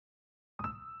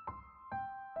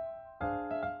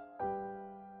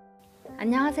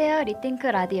안녕하세요. 리띵크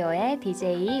라디오의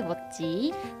DJ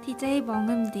멋지 DJ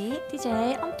멍음디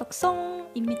DJ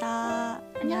엄떡송입니다.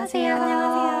 안녕하세요.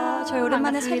 안녕하세요. 저희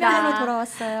오랜만에 반갑습니다. 설레으로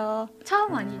돌아왔어요.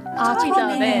 처음 아니죠?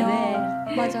 처음이네요.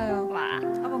 네. 맞아요. 와,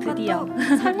 뭔가 드디어. 또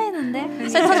설레는데?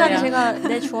 세타자리 제가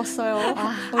내주었어요.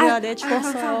 우리가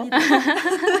내주었어요.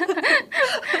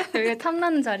 여기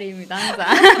탐나는 자리입니다. 항상.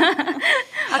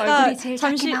 아까 얼굴이 제일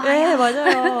잠시 작게 나와요. 네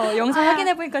맞아요. 영상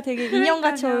확인해보니까 되게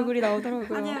인형같이 그러니까요. 얼굴이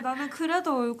나오더라고요. 아니요, 나는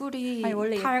그래도 얼굴이 아니,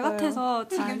 원래 달 예뻐요. 같아서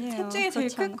지금 아니에요. 셋 중에 제일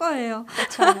그렇지 클 않아. 거예요.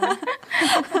 그렇지 않아요.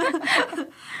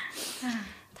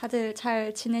 다들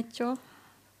잘 지냈죠?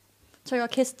 저희가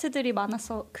게스트들이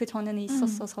많아서 그 전에는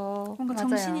있었어서 뭔가 맞아요.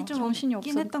 정신이 좀 정신이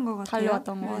없긴 없어 했던 것 같아요.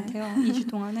 달려왔던 것 네. 같아요. 2주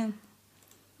동안은.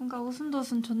 뭔가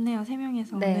오순도순 좋네요, 세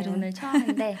명에서 네, 오늘은. 오늘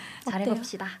처음인데 어때요?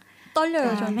 잘해봅시다.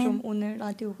 떨려요, 전 아멘. 좀 오늘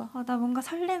라디오가. 나 뭔가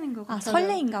설레는 것 같아요.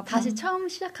 설레인가 봐. 다시 처음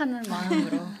시작하는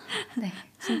마음으로. 네,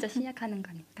 진짜 시작하는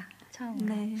거니까. 처음.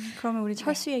 네, 그러면 우리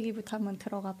철수 얘기부터 한번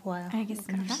들어가 보아요.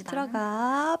 알겠습니다. 그럽시다.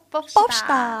 들어가 봅시다.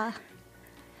 봅시다.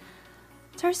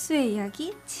 철수의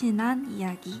이야기, 지난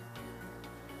이야기.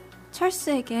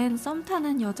 철수에겐 썸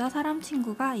타는 여자 사람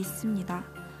친구가 있습니다.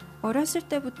 어렸을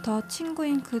때부터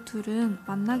친구인 그 둘은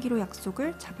만나기로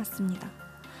약속을 잡았습니다.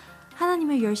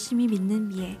 하나님을 열심히 믿는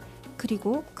미애,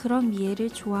 그리고 그런 미애를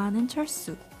좋아하는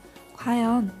철수.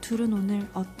 과연 둘은 오늘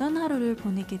어떤 하루를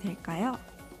보내게 될까요?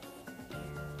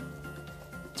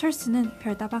 철수는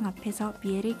별다방 앞에서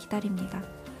미애를 기다립니다.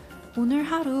 오늘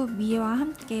하루 미애와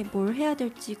함께 뭘 해야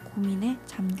될지 고민에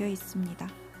잠겨 있습니다.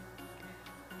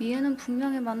 미애는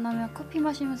분명히 만나면 커피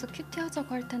마시면서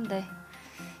큐티하자고 할 텐데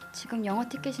지금 영화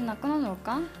티켓이나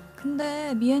끊어놓을까?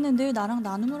 근데 미애는 늘 나랑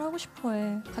나눔을 하고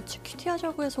싶어해. 같이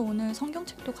큐티하자고 해서 오늘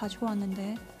성경책도 가지고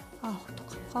왔는데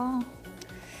어떡할까?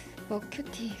 뭐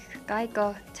큐티 그까이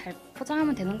거 잘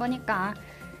포장하면 되는 거니까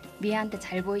미애한테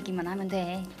잘 보이기만 하면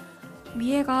돼.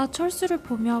 미애가 철수를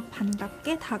보며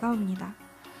반갑게 다가옵니다.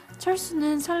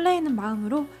 철수는 설레이는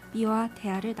마음으로 미애와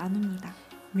대화를 나눕니다.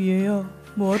 미애야,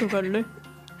 뭐하러 갈래?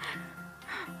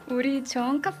 우리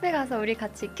좋은 카페 가서 우리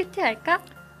같이 큐티할까?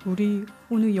 우리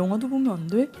오늘 영화도 보면 안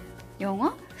돼?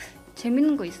 영화?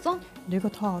 재밌는 거 있어? 내가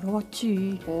다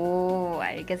알아봤지. 오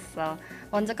알겠어.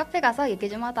 먼저 카페 가서 얘기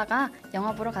좀 하다가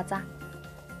영화 보러 가자.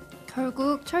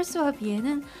 결국 철수와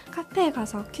미애는 카페에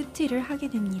가서 큐티를 하게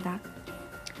됩니다.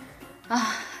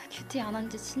 큐티 안 한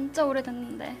지 진짜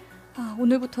오래됐는데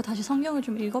오늘부터 다시 성경을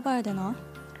좀 읽어봐야 되나?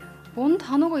 뭔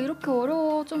단어가 이렇게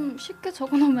어려워. 좀 쉽게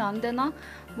적어놓으면 안 되나?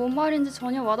 뭔 말인지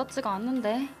전혀 와닿지가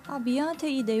않는데.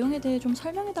 미애한테 이 내용에 대해 좀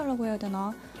설명해달라고 해야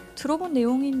되나? 들어본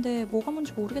내용인데 뭐가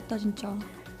뭔지 모르겠다 진짜.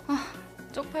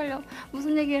 쪽팔려.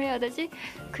 무슨 얘기를 해야 되지?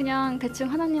 그냥 대충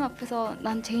하나님 앞에서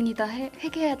난 죄인이다,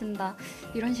 회개해야 된다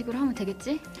이런 식으로 하면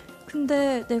되겠지?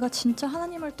 근데 내가 진짜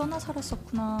하나님을 떠나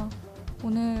살았었구나.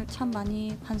 오늘 참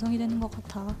많이 반성이 되는 것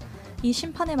같아. 이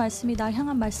심판의 말씀이 날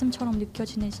향한 말씀처럼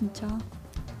느껴지네 진짜.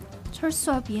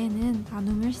 철수와 미애는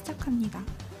나눔을 시작합니다.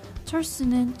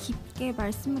 철수는 깊게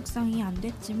말씀 묵상이 안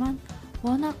됐지만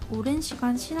워낙 오랜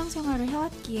시간 신앙생활을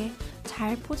해왔기에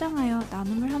잘 포장하여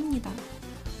나눔을 합니다.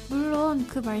 물론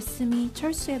그 말씀이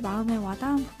철수의 마음에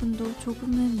와닿은 부분도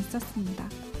조금은 있었습니다.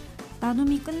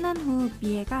 나눔이 끝난 후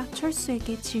미애가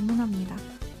철수에게 질문합니다.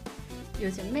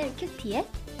 요즘 매일 큐티해?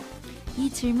 이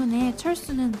질문에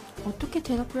철수는 어떻게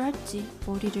대답을 할지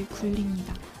머리를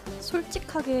굴립니다.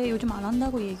 솔직하게 요즘 안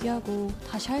한다고 얘기하고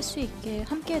다시 할 수 있게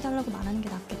함께 해달라고 말하는 게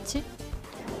낫겠지?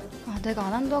 내가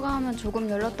안 한다고 하면 조금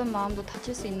열렸던 마음도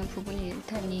다칠 수 있는 부분일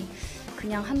테니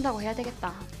그냥 한다고 해야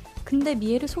되겠다. 근데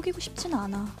미애를 속이고 싶지는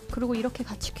않아. 그리고 이렇게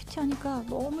같이 큐티하니까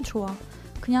너무 좋아.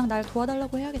 그냥 날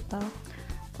도와달라고 해야겠다.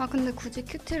 근데 굳이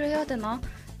큐티를 해야 되나?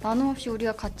 나눔 없이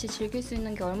우리가 같이 즐길 수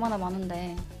있는 게 얼마나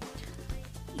많은데.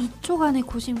 2초간의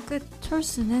고심 끝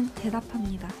철수는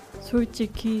대답합니다.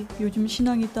 솔직히 요즘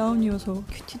신앙이 다운이어서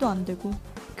큐티도 안 되고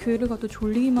교회를 가도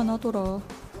졸리기만 하더라.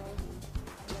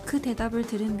 그 대답을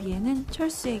들은 미애는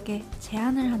철수에게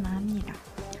제안을 하나 합니다.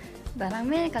 나랑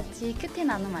매일 같이 큐티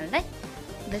나눔할래?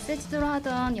 메시지로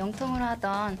하던 영통으로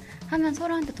하던 하면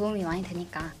서로한테 도움이 많이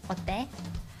되니까 어때?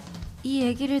 이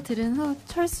얘기를 들은 후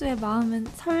철수의 마음은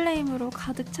설레임으로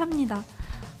가득 찹니다.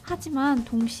 하지만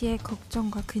동시에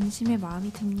걱정과 근심의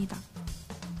마음이 듭니다.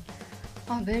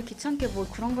 매일 귀찮게 뭘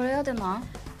그런 걸 해야 되나?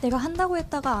 내가 한다고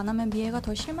했다가 안 하면 미애가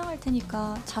더 실망할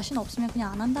테니까 자신 없으면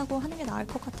그냥 안 한다고 하는 게 나을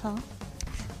것 같아.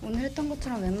 오늘 했던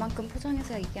것처럼 웬만큼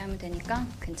포장해서 얘기하면 되니까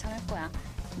괜찮을 거야.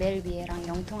 매일 미애랑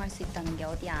영통할 수 있다는 게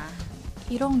어디야.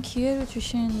 이런 기회를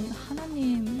주신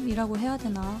하나님이라고 해야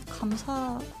되나?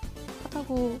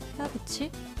 감사하다고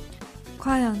해야겠지?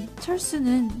 과연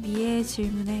철수는 미애의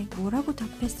질문에 뭐라고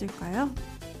답했을까요?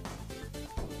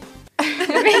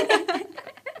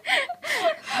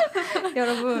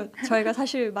 여러분 저희가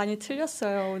사실 많이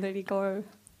틀렸어요. 오늘 이걸.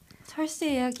 철수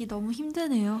예약이 너무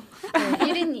힘드네요.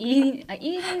 네, 1인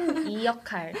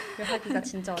 2역할을 하기가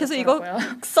진짜 계속 어렵더라고요.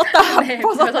 썼다 네,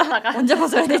 벗었다. 벗었다가 언제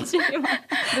벗어야 되지?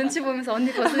 눈치 보면서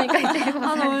언니 벗으니까 이제 아, 나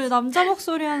벗어야지. 오늘 남자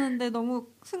목소리 하는데 너무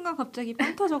순간 갑자기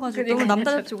빵 터져가지고 너무 그러니까요.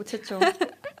 남자답지 못했죠.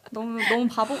 너무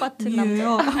바보 같은 남자.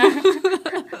 미유요.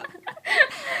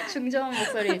 중저음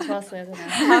목소리 좋았어요 저는.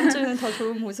 다음 주는 더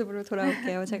좋은 모습으로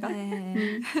돌아올게요. 제가.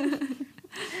 네.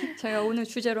 제가 오늘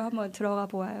주제로 한번 들어가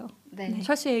보아요. 네.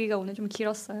 철수 얘기가 오늘 좀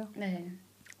길었어요. 네.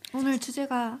 오늘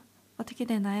주제가 어떻게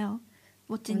되나요?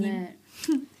 모찌님. 오늘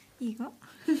이거?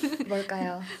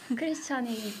 뭘까요?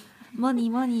 크리스찬이 머니.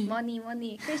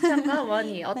 머니 크리스찬과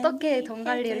머니 어떻게 돈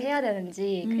관리를 해야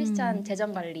되는지 음. 크리스찬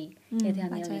재정 관리에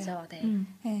대한 맞아요. 내용이죠. 네.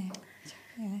 네.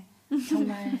 네.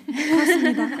 정말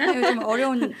그렇습니다. 이거 좀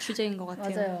어려운 주제인 것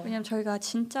같아요. 맞아요. 왜냐면 저희가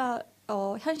진짜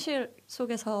현실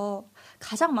속에서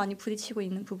가장 많이 부딪히고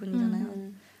있는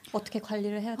부분이잖아요. 어떻게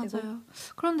관리를 해야 되고. 맞아요.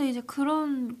 그런데 이제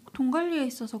그런 돈 관리에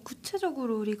있어서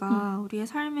구체적으로 우리가 우리의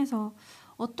삶에서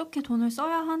어떻게 돈을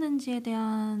써야 하는지에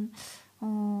대한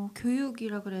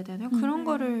교육이라 그래야 되나요? 그런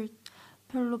거를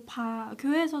별로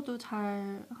교회에서도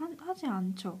잘 하지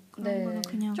않죠. 그런 네. 거는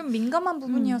그냥 좀 민감한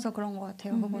부분이어서 그런 것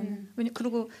같아요. 음. 그거는.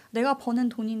 그리고 내가 버는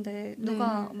돈인데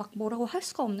누가 네. 막 뭐라고 할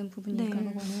수가 없는 부분이니까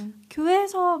네. 그거는.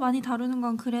 교회에서 많이 다루는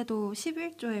건 그래도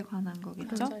 11조에 관한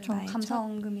거겠죠. 맞아요. 좀 나의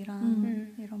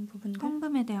감사원금이랑 이런 부분들.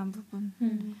 헌금에 대한 부분.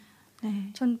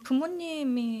 네. 전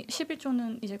부모님이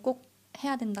 11조는 이제 꼭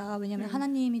해야 된다. 왜냐면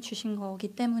하나님이 주신 거기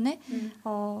때문에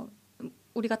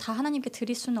우리가 다 하나님께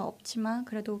드릴 수는 없지만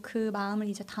그래도 그 마음을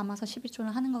이제 담아서 11조는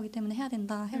하는 거기 때문에 해야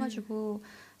된다 해가지고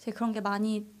제가 그런 게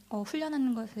많이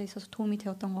훈련하는 것에 있어서 도움이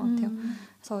되었던 것 같아요.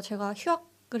 그래서 제가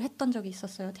휴학을 했던 적이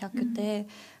있었어요. 대학교 때.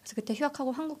 그래서 그때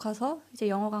휴학하고 한국 가서 이제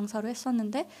영어 강사로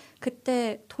했었는데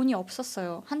그때 돈이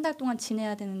없었어요. 한 달 동안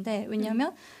지내야 되는데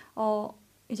왜냐면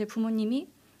이제 부모님이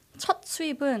첫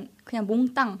수입은 그냥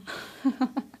몽땅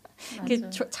그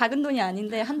작은 돈이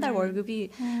아닌데 한 달 월급이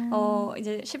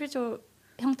이제 11조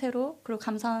형태로 그리고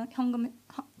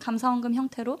감사원금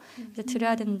형태로 이제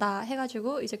드려야 된다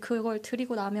해가지고 이제 그걸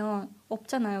드리고 나면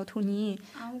없잖아요 돈이.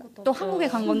 아무것도 또 없죠. 한국에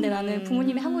간 건데 나는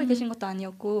부모님이 한국에 계신 것도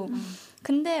아니었고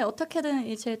근데 어떻게든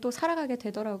이제 또 살아가게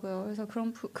되더라고요. 그래서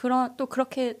그런 또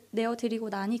그렇게 내어드리고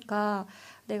나니까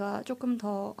내가 조금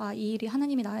더 이 일이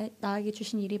하나님이 나에게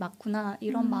주신 일이 맞구나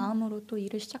이런 마음으로 또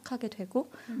일을 시작하게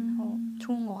되고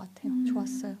좋은 것 같아요.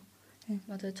 좋았어요.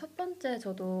 맞아요. 첫 번째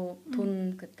저도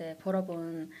돈 그때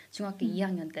벌어본 중학교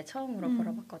 2학년 때 처음으로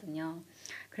벌어봤거든요.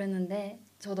 그랬는데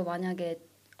저도 만약에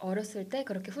어렸을 때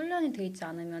그렇게 훈련이 돼 있지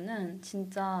않으면은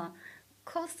진짜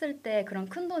컸을 때 그런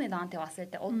큰 돈이 나한테 왔을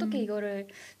때 어떻게 이거를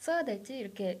써야 될지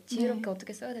이렇게 지혜롭게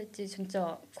어떻게 써야 될지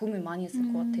진짜 고민 많이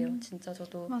했을 것 같아요. 진짜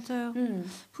저도 맞아요.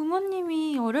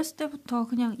 부모님이 어렸을 때부터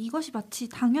그냥 이것이 마치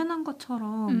당연한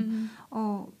것처럼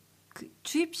그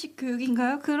주입식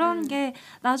교육인가요? 그런 게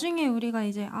나중에 우리가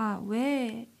이제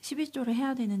왜 11조를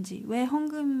해야 되는지, 왜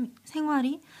헌금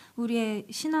생활이 우리의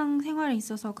신앙 생활에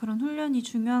있어서 그런 훈련이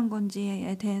중요한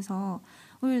건지에 대해서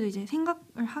우리도 이제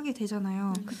생각을 하게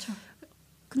되잖아요. 그렇죠.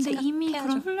 근데 이미 생각해야죠.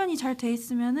 그런 훈련이 잘 돼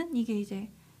있으면은 이게 이제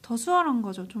더 수월한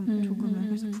거죠. 조금은.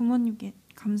 그래서 부모님께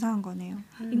감사한 거네요.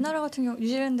 이 나라 같은 경우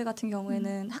뉴질랜드 같은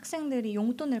경우에는 학생들이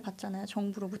용돈을 받잖아요.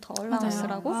 정부로부터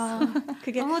얼라운스라고.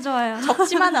 그게 너무 좋아요.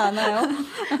 적지만은 않아요.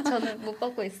 저는 못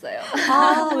받고 있어요.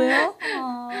 왜요?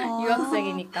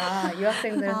 유학생이니까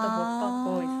유학생들은 또 못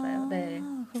받고 있어요. 네.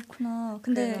 그렇구나.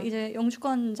 근데 그래요. 이제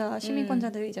영주권자,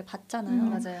 시민권자들이 이제 받잖아요.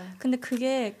 맞아요. 근데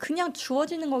그게 그냥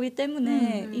주어지는 거기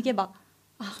때문에 이게 막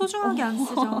소중하게 안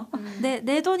쓰죠.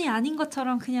 내 돈이 아닌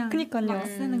것처럼 그냥 그니까요. 막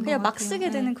쓰는 거 그냥 막 같아요. 쓰게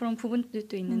네. 되는 그런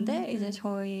부분들도 있는데 이제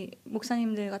저희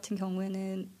목사님들 같은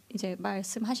경우에는 이제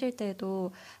말씀하실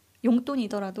때도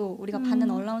용돈이더라도 우리가 받는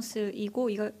얼라운스이고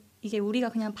이게 우리가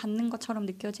그냥 받는 것처럼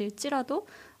느껴질지라도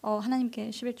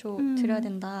하나님께 11조 드려야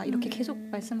된다 이렇게 계속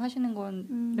말씀하시는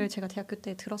거를 제가 대학교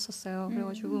때 들었었어요.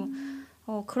 그래가지고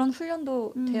그런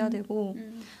훈련도 돼야 되고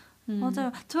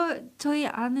맞아요. 저희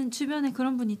아는 주변에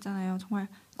그런 분 있잖아요. 정말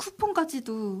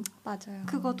쿠폰까지도 맞아요.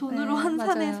 그거 돈으로 네,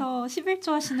 환산해서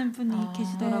 11조 하시는 분이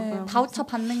계시더라고요. 네, 바우처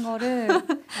받는 거를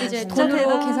이제 진짜 돈으로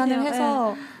대단하세요. 계산을 네.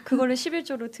 해서 그거를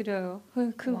 11조로 드려요.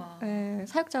 와.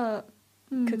 사역자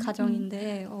그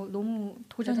가정인데 너무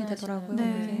도전이 대단하시네요. 되더라고요.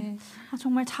 네.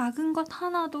 정말 작은 것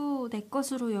하나도 내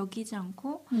것으로 여기지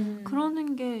않고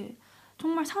그러는 게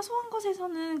정말 사소한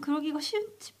것에서는 그러기가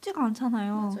쉽지가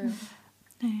않잖아요. 맞아요.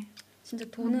 네. 진짜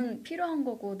돈은 필요한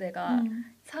거고 내가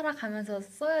살아가면서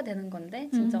써야 되는 건데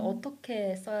진짜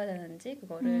어떻게 써야 되는지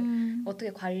그거를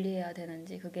어떻게 관리해야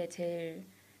되는지 그게 제일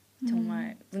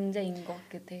정말 문제인 것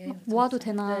같기도 해요. 모아도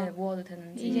진짜. 되나? 네, 모아도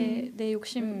되는지. 이게 내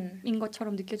욕심인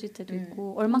것처럼 느껴질 때도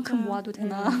있고 얼만큼 맞아요. 모아도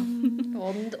되나?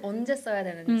 또 언제 써야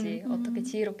되는지 어떻게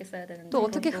지혜롭게 써야 되는지 또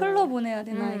어떻게 그것도- 흘러보내야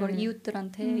되나 이걸 음.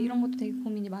 이웃들한테 이런 것도 되게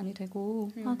고민이 많이 되고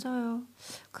맞아요.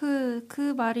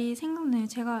 그 말이 생각나요.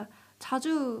 제가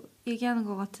자주 얘기하는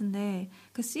것 같은데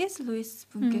그 C.S. 루이스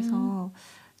분께서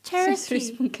체리티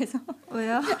체리티 분께서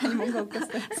왜요? 아니 뭔가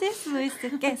웃겼어요. C.S.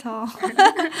 루이스께서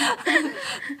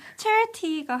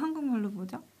charity가 한국말로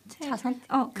뭐죠? 자선?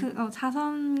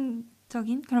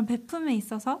 자선적인 그런 베품에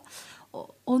있어서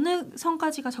어느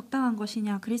선까지가 적당한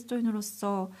것이냐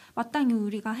그리스도인으로서 마땅히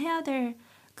우리가 해야 될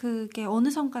그게 어느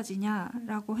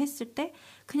선까지냐라고 했을 때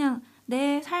그냥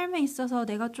내 삶에 있어서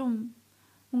내가 좀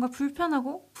뭔가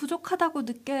불편하고 부족하다고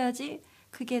느껴야지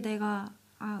그게 내가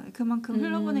그만큼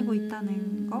흘러보내고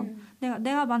있다는 거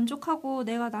내가 만족하고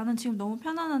나는 지금 너무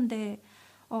편안한데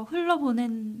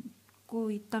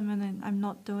흘러보내고 있다면은 I'm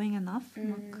not doing enough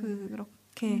막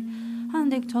그렇게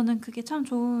하는데 저는 그게 참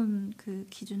좋은 그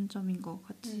기준점인 것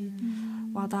같이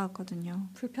와닿았거든요.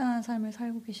 불편한 삶을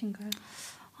살고 계신가요?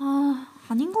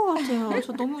 아닌 것 같아요.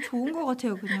 저 너무 좋은 것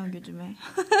같아요. 그냥 요즘에.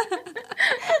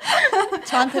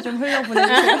 저한테 좀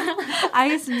흘려보내주세요.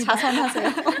 알겠습니다. 자선하세요.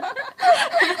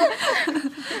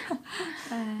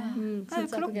 네.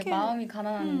 진짜 그렇게- 그게 마음이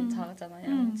가난한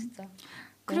자잖아요. 진짜.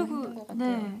 그리고 너무 힘든 것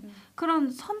같아요. 네.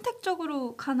 그런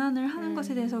선택적으로 가난을 하는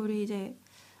것에 대해서 우리 이제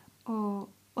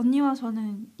언니와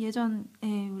저는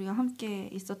예전에 우리가 함께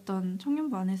있었던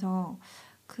청년부 안에서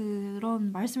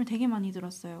그런 말씀을 되게 많이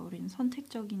들었어요. 우리는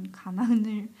선택적인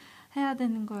가난을 해야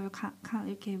되는 걸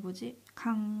이렇게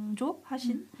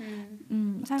강조하신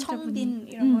사역자분이. 청빈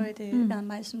이런 거에 대한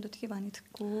말씀도 되게 많이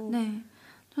듣고 네,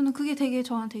 저는 그게 되게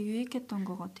저한테 유익했던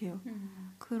것 같아요.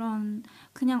 그런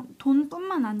그냥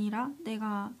돈뿐만 아니라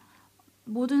내가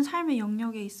모든 삶의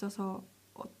영역에 있어서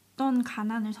어떤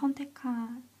가난을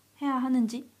선택해야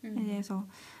하는지에 대해서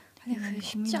아니 그게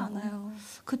쉽지 고민하고. 않아요.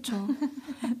 그쵸.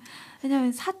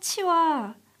 왜냐면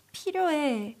사치와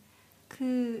필요의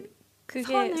그게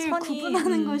선을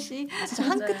구분하는 것이 진짜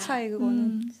한 끗 차이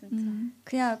그거는 진짜.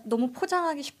 그냥 너무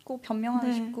포장하기 쉽고 변명하기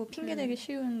네. 쉽고 핑계대기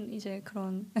쉬운 이제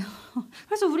그런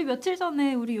그래서 우리 며칠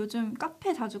전에 우리 요즘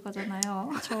카페 자주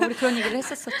가잖아요. 우리 그런 얘기를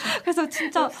했었었죠. 그래서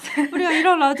진짜 우리가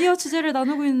이런 라디오 주제를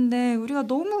나누고 있는데 우리가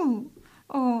너무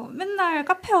맨날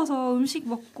카페 와서 음식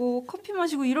먹고 커피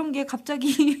마시고 이런 게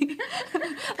갑자기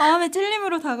마음의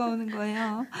찔림으로 다가오는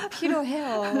거예요.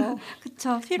 필요해요.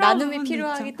 그쵸. 필요한 나눔이 부분도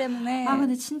필요하기 있죠. 때문에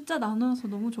근데 진짜 나눠서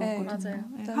너무 좋았거든요. 맞아요.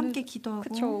 네, 함께 기도하고.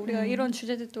 그쵸. 우리가 네. 이런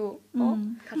주제들도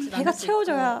같이 배가 나눌 수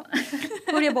채워져야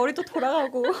있고. 우리의 머리도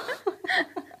돌아가고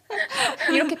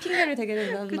이렇게 핑계를 대게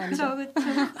된다는 말이죠. 그쵸.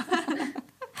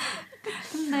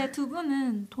 근데 두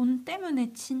분은 돈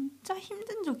때문에 진짜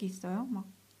힘든 적이 있어요? 막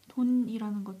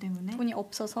돈이라는 것 때문에? 돈이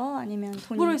없어서 아니면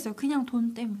돈이 모르겠어요. 그냥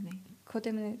돈 때문에. 그것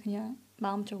때문에 그냥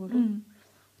마음적으로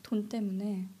돈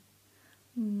때문에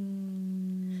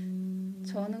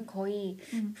저는 거의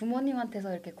음.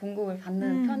 부모님한테서 이렇게 공급을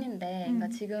받는 편인데, 그러니까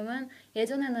지금은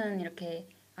예전에는 이렇게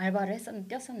알바를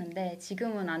뛰었었는데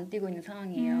지금은 안 뛰고 있는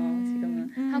상황이에요.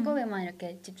 지금은 학업에만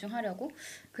이렇게 집중하려고.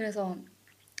 그래서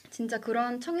진짜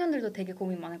그런 청년들도 되게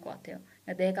고민 많을 것 같아요.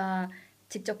 그러니까 내가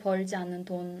직접 벌지 않는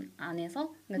돈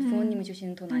안에서, 그러니까 부모님이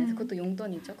주시는 돈 안에서, 그것도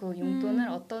용돈이죠. 그 용돈을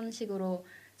어떤 식으로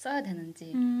써야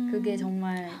되는지, 그게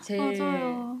정말 제일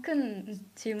맞아요. 큰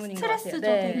질문인 것 같아요. 스트레스죠,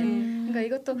 네. 되게. 그러니까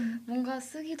이것도 뭔가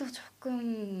쓰기도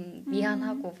조금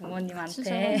미안하고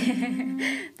부모님한테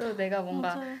또 내가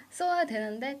뭔가 맞아요. 써야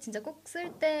되는데 진짜 꼭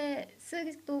쓸 때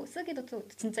쓰기도 또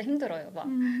진짜 힘들어요. 막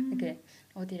이렇게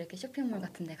어디 이렇게 쇼핑몰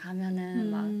같은 데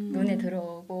가면은 막 눈에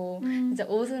들어오고 진짜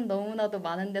옷은 너무나도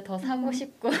많은데 더 사고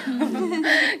싶고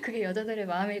그게 여자들의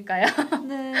마음일까요?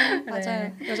 네.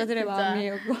 맞아요. 여자들의 진짜.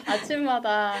 마음이에요.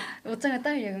 아침마다 옷장에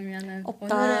딱 읽으면은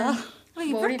없다. 오늘은 왜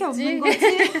입을 뭘 게 입지? 없는 거지?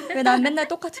 왜 난 맨날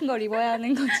똑같은 걸 입어야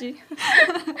하는 거지?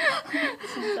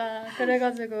 진짜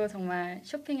그래가지고 정말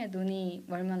쇼핑에 눈이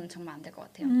멀면 정말 안 될 것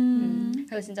같아요.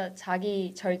 그래서 진짜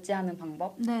자기 절제하는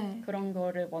방법 네. 그런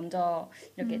거를 먼저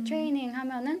이렇게 트레이닝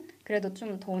하면은 그래도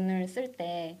좀 돈을 쓸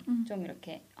때 좀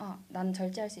이렇게 난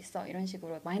절제할 수 있어 이런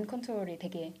식으로 마인드 컨트롤이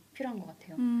되게 필요한 것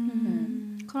같아요.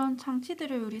 그런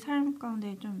장치들을 우리 삶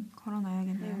가운데 좀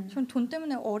걸어놔야겠네요. 전 돈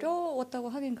때문에 어려웠다고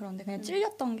하긴 그런데 그냥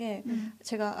찔렸던 게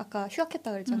제가 아까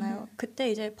휴학했다 그랬잖아요. 그때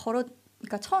이제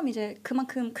그러니까 처음 이제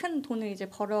그만큼 큰 돈을 이제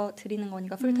벌어 들이는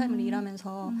거니까 풀타임으로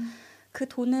일하면서 그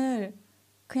돈을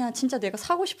그냥 진짜 내가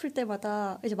사고 싶을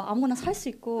때마다 이제 막 아무거나 살 수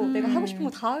있고 내가 하고 싶은 거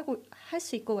다 하고 할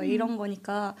수 있고 막 이런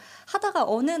거니까 하다가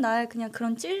어느 날 그냥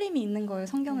그런 찔림이 있는 거예요.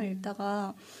 성경을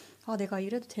읽다가 아 내가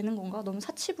이래도 되는 건가? 너무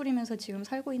사치 부리면서 지금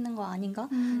살고 있는 거 아닌가?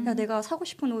 음. 야 내가 사고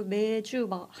싶은 옷 매주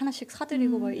막 하나씩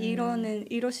사드리고 막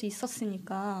이럴 수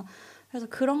있었으니까. 그래서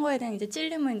그런 거에 대한 이제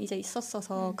찔림은 이제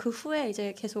있었어서 그 후에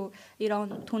이제 계속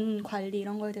이런 돈 관리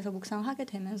이런 거에 대해서 묵상하게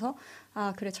되면서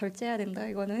아 그래 절제해야 된다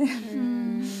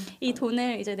이거는 이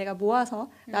돈을 이제 내가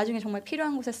모아서 나중에 정말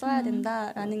필요한 곳에 써야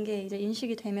된다라는 게 이제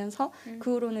인식이 되면서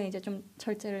그 후로는 이제 좀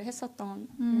절제를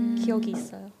했었던 기억이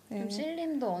있어요. 좀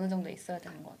찔림도 어느 정도 있어야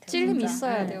되는 것 같아요. 찔림 진짜.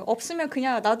 있어야 돼요. 없으면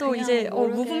그냥 나도 그냥 이제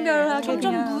모르게 무분별하게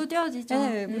점점 그냥 무뎌지죠.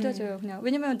 네, 무뎌져요. 그냥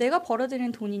왜냐면 내가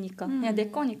벌어들인 돈이니까 그냥 내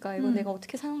거니까 이거 내가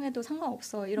어떻게 사용해도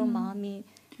상관없어 이런 마음이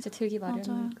이제 들기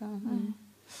마련이니까. 네.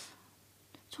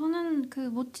 저는 그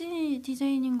모찌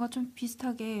디제이님과 좀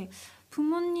비슷하게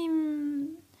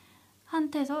부모님한테서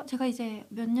제가 이제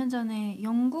몇 년 전에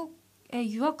영국에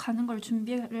유학 가는 걸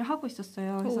준비를 하고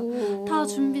있었어요. 그래서 다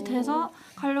준비돼서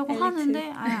가려고 엘리트.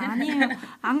 하는데 아니에요.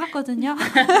 안 갔거든요.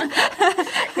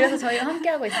 그래서 저희가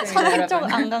함께하고 있습니다. 선행적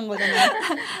여러분. 안 간 거잖아요.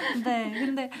 네,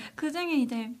 근데 그 중에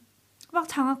이제 막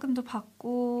장학금도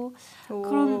받고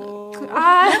그런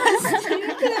진짜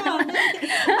이렇게 되면 안 돼.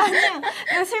 아니야,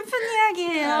 이거 슬픈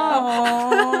이야기예요.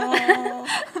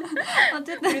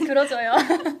 어쨌든 우리 들어줘요.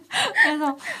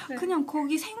 그래서 그냥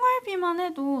거기 생활비만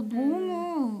해도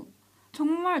너무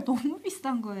정말 너무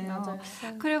비싼 거예요. 맞아요.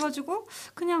 그래가지고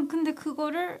그냥 근데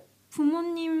그거를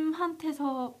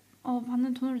부모님한테서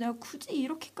받는 돈을 내가 굳이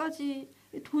이렇게까지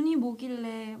돈이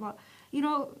뭐길래 막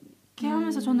이렇게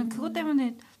하면서 저는 그것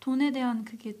때문에 돈에 대한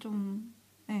그게 좀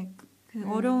그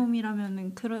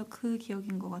어려움이라면은 그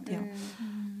기억인 것 같아요.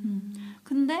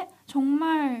 근데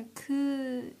정말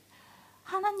그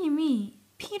하나님이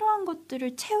필요한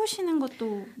것들을 채우시는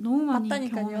것도 너무 많이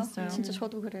맞다니까요. 경험했어요. 진짜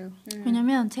저도 그래요.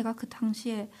 왜냐면 제가 그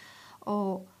당시에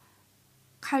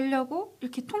가려고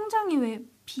이렇게 통장에 왜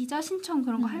비자 신청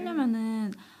그런 거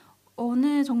하려면은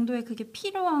어느 정도의 그게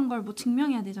필요한 걸 뭐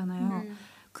증명해야 되잖아요.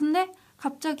 근데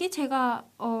갑자기 제가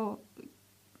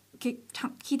이렇게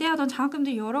기대하던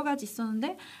장학금들이 여러 가지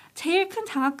있었는데 제일 큰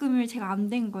장학금을 제가 안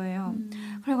된 거예요.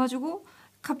 그래가지고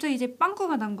갑자기 이제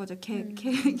빵꾸가 난 거죠.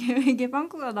 계획에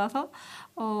빵꾸가 나서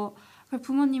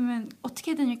부모님은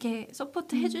어떻게든 이렇게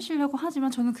서포트 해주시려고 하지만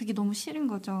저는 그게 너무 싫은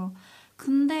거죠.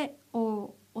 근데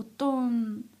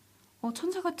어떤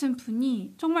천사 같은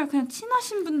분이 정말 그냥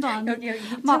친하신 분도 아니고 여기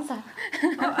막 천사.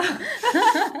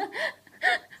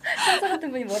 천사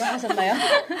같은 분이 뭐라 하셨나요?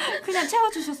 그냥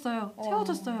채워주셨어요.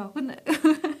 채워줬어요. 근데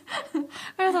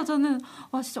그래서 저는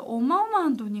와 진짜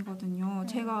어마어마한 돈이거든요.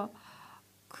 제가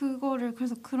그거를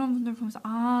그래서 그런 분들 보면서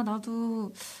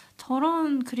나도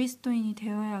저런 그리스도인이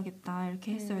되어야겠다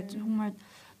이렇게 했어요. 정말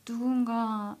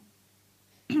누군가가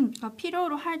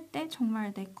필요로 할 때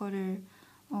정말 내 거를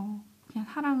그냥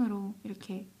사랑으로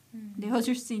이렇게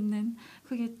내어줄 수 있는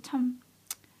그게 참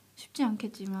쉽지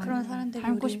않겠지만 그런 사람들이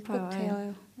닮고 우리 싶어요. 꼭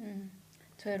되어요.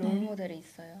 저의 롤모델이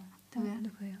있어요.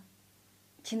 누구예요?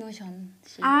 진우션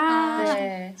씨.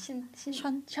 네. 션.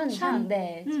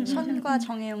 네. 션과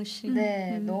정혜영 씨.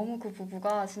 네, 너무 그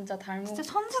부부가 진짜 진짜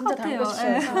천사 진짜 같아요. 닮고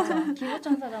싶어요. 진짜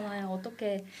기부천사잖아요.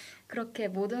 어떻게 그렇게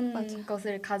모든 맞아.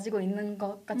 것을 가지고 있는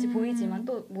것 같이 보이지만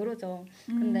또 모르죠.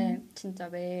 근데 진짜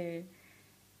매일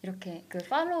이렇게 그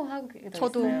팔로우 하게 돼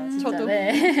저도, 있어요. 진짜. 저도.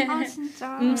 네.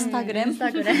 진짜 인스타그램.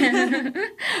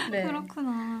 네.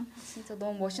 그렇구나. 진짜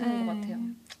너무 멋있는 것 같아요.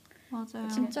 맞아요.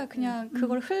 진짜 그냥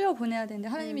그걸 흘려보내야 되는데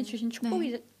하나님이 주신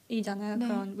축복이잖아요. 네.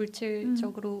 그런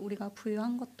물질적으로 우리가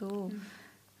부유한 것도.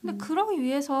 근데 그러기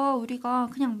위해서 우리가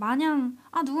그냥 마냥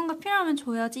누군가 필요하면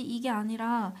줘야지 이게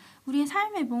아니라 우리의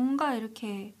삶에 뭔가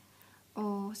이렇게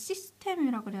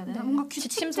시스템이라 그래야 되나? 네. 뭔가 규칙들이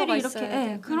지침서가 이렇게 있어야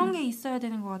돼요. 그런 게 있어야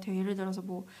되는 것 같아요. 예를 들어서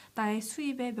뭐 나의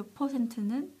수입의 몇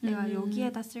 %는 내가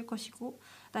여기에다 쓸 것이고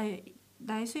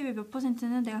나의 수입의 몇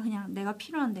 %는 내가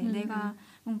필요한데 내가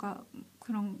뭔가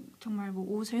그런 정말 뭐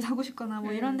옷을 사고 싶거나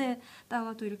뭐 이런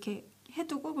데다가 또 이렇게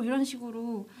해두고 뭐 이런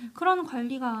식으로 그런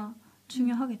관리가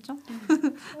중요하겠죠?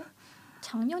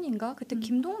 작년인가 그때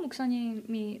김동훈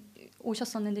목사님이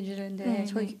오셨었는데 뉴질랜드에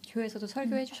저희 교회에서도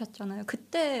설교해 주셨잖아요.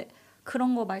 그때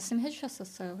그런 거 말씀해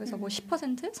주셨었어요. 그래서 뭐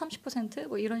 10%,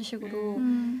 30%뭐 이런 식으로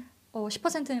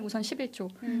 10%는 우선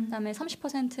 11조, 그다음에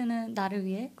 30%는 나를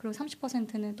위해, 그리고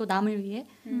 30%는 또 남을 위해,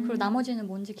 그리고 나머지는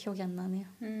뭔지 기억이 안 나네요.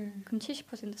 그럼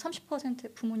 70%,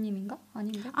 30% 부모님인가?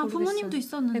 아닌데? 모르겠어요. 부모님도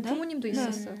있었는데? 네, 부모님도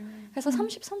있었어요. 그래서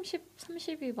 30,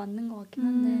 30이 맞는 것 같긴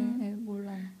한데 네,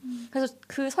 몰라요. 그래서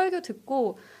그 설교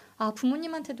듣고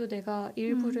부모님한테도 내가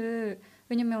일부를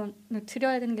왜냐면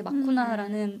드려야 되는 게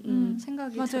맞구나라는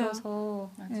생각이 맞아요.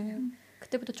 들어서 네,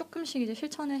 그때부터 조금씩 이제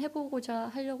실천을 해보고자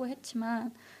하려고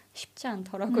했지만 쉽지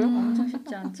않더라고요. 엄청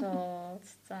쉽지 않죠,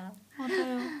 진짜.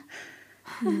 맞아요.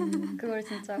 그걸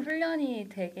진짜 훈련이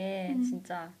되게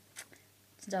진짜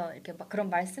이렇게 막 그런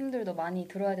말씀들도 많이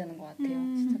들어야 되는 것 같아요.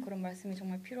 진짜 그런 말씀이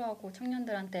정말 필요하고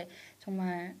청년들한테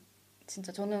정말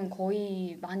진짜 저는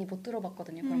거의 많이 못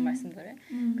들어봤거든요. 그런 말씀들을.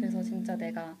 그래서 진짜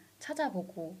내가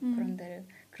찾아보고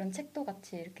그런 책도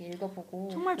같이 이렇게 읽어보고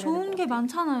정말 그래야 좋은 될것 게 같아요.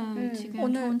 많잖아요. 지금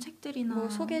오늘 좋은 책들이나 뭐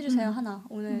소개해주세요 하나.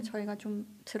 오늘 저희가 좀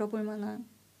들어볼 만한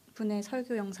분의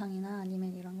설교 영상이나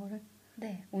아니면 이런 거를.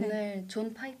 네, 오늘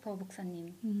존 파이퍼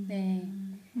목사님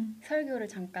설교를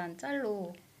잠깐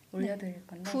짤로 올려드릴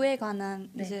건데 부에 관한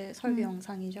네. 이제 설교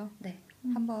영상이죠. 네.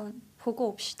 한번 보고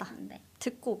옵시다. 네.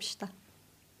 듣고 옵시다.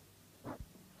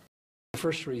 The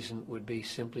first reason would be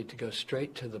simply to go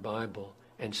straight to the Bible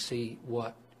and see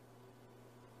what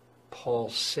Paul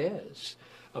says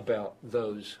about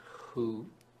those who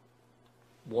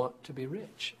want to be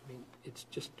rich. I mean, it's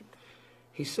just,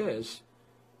 he says,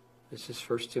 this is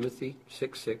 1 Timothy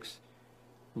 6:6,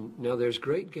 now there's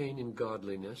great gain in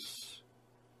godliness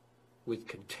with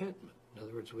contentment. In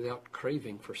other words, without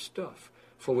craving for stuff.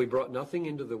 For we brought nothing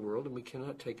into the world, and we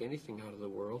cannot take anything out of the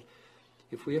world.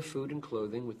 If we have food and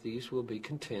clothing, with these we'll be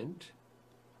content.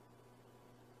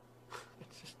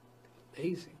 It's just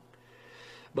amazing.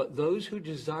 But those who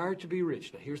desire to be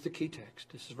rich, now here's the key text.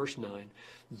 This is verse 9.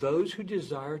 Those who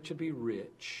desire to be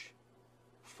rich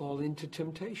fall into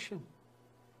temptation,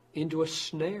 into a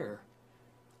snare,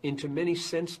 into many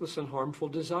senseless and harmful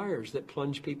desires that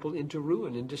plunge people into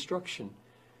ruin and destruction.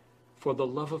 For the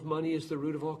love of money is the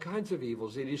root of all kinds of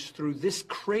evils. It is through this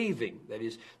craving, that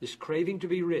is, this craving to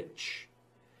be rich,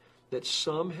 that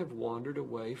some have wandered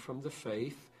away from the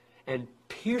faith and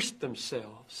pierced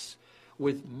themselves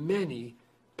with many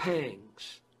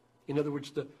pangs. In other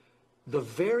words, the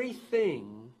very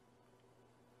thing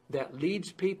that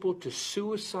leads people to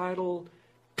suicidal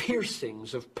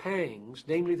piercings of pangs,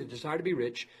 namely the desire to be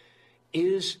rich,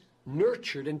 is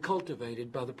nurtured and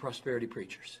cultivated by the prosperity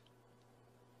preachers.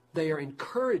 They are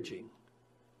encouraging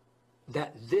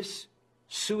that this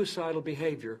suicidal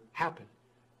behavior happen.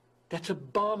 That's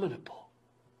abominable.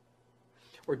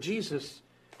 Or Jesus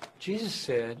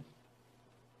said,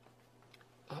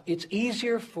 it's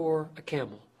easier for a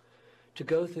camel to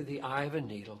go through the eye of a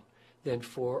needle than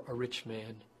for a rich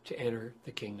man to enter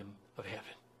the kingdom of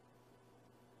heaven.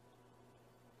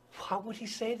 Why would he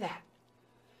say that?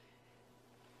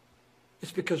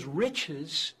 It's because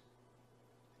riches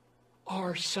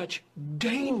are such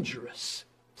dangerous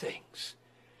things.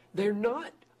 They're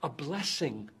not a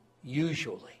blessing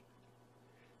usually.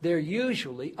 They're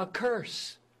usually a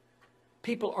curse.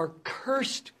 People are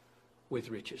cursed with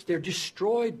riches. They're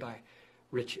destroyed by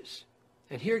riches.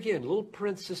 And here again, a little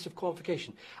parenthesis of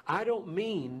qualification. I don't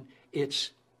mean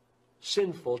it's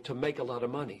sinful to make a lot of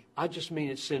money. I just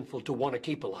mean it's sinful to want to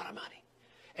keep a lot of money.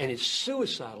 And it's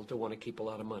suicidal to want to keep a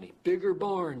lot of money. Bigger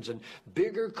barns and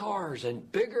bigger cars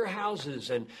and bigger houses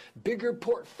and bigger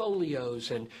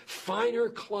portfolios and finer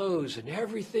clothes, and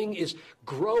everything is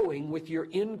growing with your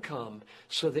income,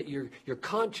 so that your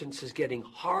conscience is getting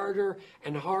harder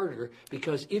and harder,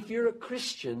 because if you're a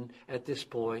Christian at this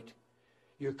point,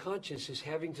 your conscience is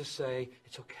having to say,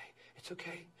 it's okay, it's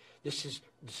okay. This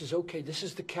is okay. This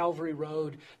is the Calvary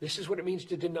Road. This is what it means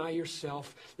to deny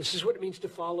yourself. This is what it means to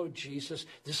follow Jesus.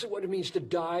 This is what it means to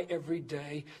die every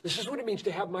day. This is what it means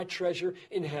to have my treasure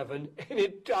in heaven. And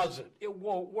it doesn't. It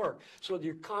won't work. So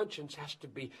your conscience has to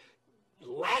be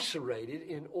lacerated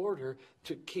in order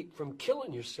to keep from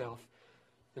killing yourself.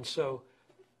 And so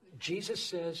Jesus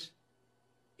says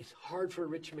it's hard for a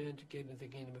rich man to get into the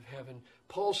kingdom of heaven.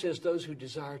 Paul says those who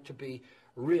desire to be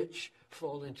rich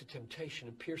fall into temptation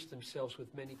and pierce themselves with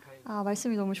many pains. 아,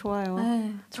 말씀이 너무 좋아요.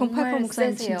 네, 존 팔퍼 정말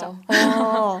목사님 세세요.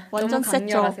 진짜 완전 너무 셌죠.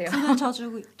 강렬하세요. 그는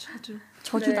저주.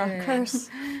 저주다. 네. curse.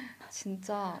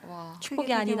 진짜 와. 축복이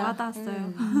되게 아니다.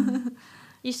 와닿았어요.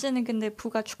 이씨는 근데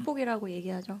부가 축복이라고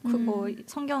얘기하죠. 그뭐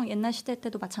성경 옛날 시대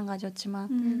때도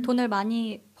마찬가지였지만 돈을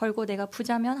많이 벌고 내가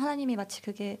부자면 하나님이 마치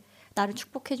그게 나를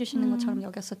축복해 주시는 것처럼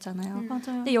여겼었잖아요. 맞아요.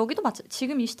 근데 여기도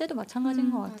지금 이 시대도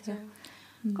마찬가지인 것 같아요. 맞아요.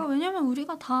 그러니까 왜냐면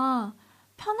우리가 다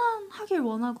편안하길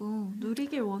원하고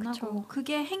누리길 원하고 그쵸.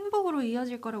 그게 행복으로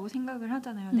이어질 거라고 생각을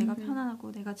하잖아요. 내가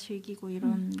편안하고 내가 즐기고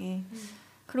이런 게.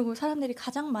 그리고 사람들이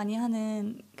가장 많이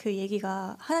하는 그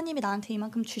얘기가 하나님이 나한테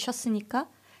이만큼 주셨으니까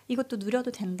이것도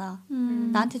누려도 된다.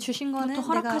 나한테 주신 거는 그것도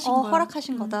허락하신 내가 거야.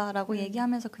 허락하신 거다라고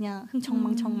얘기하면서 그냥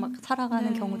흥청망청 막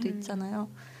살아가는 네. 경우도 있잖아요.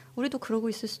 우리도 그러고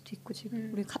있을 수도 있고 지금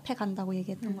우리 카페 간다고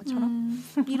얘기했던 것처럼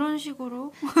이런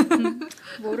식으로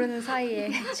모르는 사이에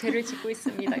죄를 짓고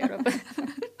있습니다, 여러분.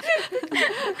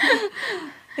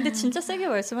 근데 진짜 세게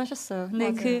말씀하셨어요.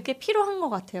 근데 맞아요. 그게 필요한 것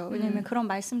같아요. 왜냐면 음. 그런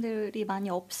말씀들이 많이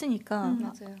없으니까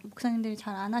맞아요. 목사님들이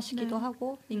잘 안 하시기도 네.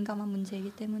 하고 민감한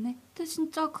문제이기 때문에. 근데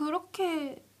진짜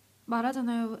그렇게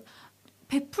말하잖아요.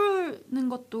 베푸는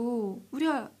것도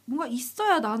우리가 뭔가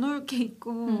있어야 나눌 게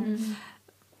있고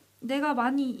내가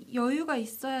많이 여유가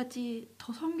있어야지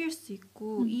더 섬길 수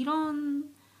있고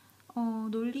이런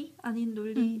논리 아닌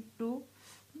논리로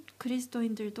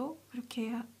그리스도인들도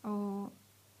그렇게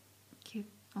이렇게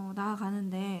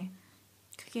나아가는데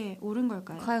그게 옳은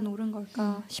걸까요? 과연 옳은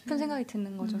걸까 싶은 생각이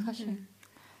드는 거죠, 사실.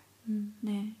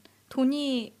 네.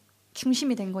 돈이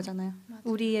중심이 된 거잖아요. 맞아요.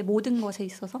 우리의 모든 것에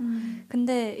있어서.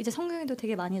 근데 이제 성경에도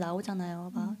되게 많이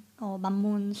나오잖아요. 막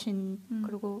만몬신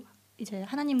그리고 이제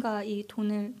하나님과 이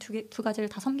돈을 두 가지를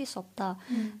다 섬길 수 없다.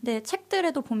 근데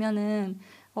책들에도 보면은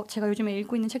제가 요즘에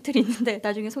읽고 있는 책들이 있는데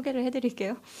나중에 소개를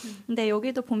해드릴게요. 근데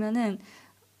여기도 보면은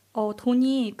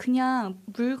돈이 그냥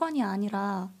물건이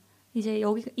아니라 이제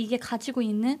이게 가지고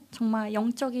있는 정말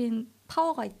영적인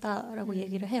파워가 있다라고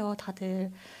얘기를 해요,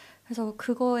 다들. 그래서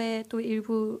그거에 또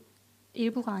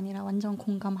일부가 아니라 완전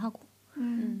공감하고.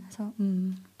 그래서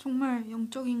정말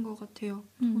영적인 것 같아요.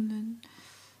 돈은.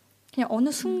 그냥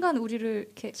어느 순간 우리를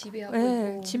이렇게 지배하고 네,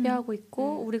 있고. 지배하고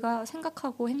있고 우리가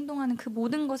생각하고 행동하는 그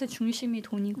모든 것의 중심이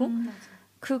돈이고 맞아.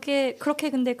 그게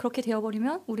근데 그렇게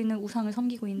되어버리면 우리는 우상을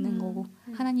섬기고 있는 거고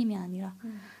하나님이 아니라.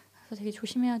 그래서 되게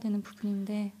조심해야 되는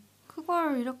부분인데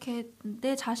그걸 이렇게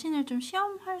내 자신을 좀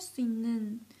시험할 수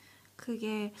있는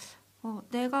그게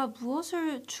내가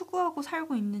무엇을 추구하고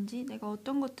살고 있는지, 내가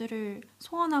어떤 것들을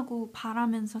소원하고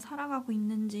바라면서 살아가고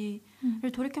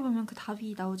있는지를 돌이켜보면 그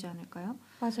답이 나오지 않을까요?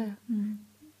 맞아요.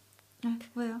 네,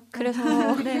 왜요? 그래서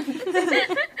네.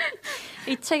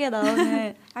 이 책에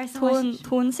나오는 말씀하십시오.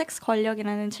 돈, 섹스,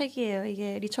 권력이라는 책이에요.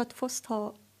 이게 리처드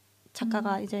포스터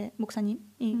작가가 이제 목사님이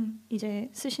이제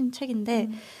쓰신 책인데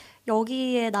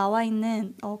여기에 나와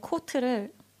있는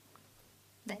코트를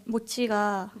네. 모찌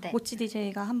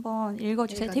DJ가 한번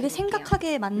읽어주세요. 되게 읽어드릴게요.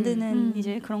 생각하게 만드는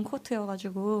이제 그런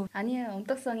코트여가지고. 아니에요.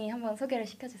 엄떡성이 한번 소개를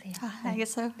시켜주세요.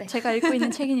 알겠어요. 네. 제가 읽고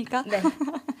있는 책이니까 네.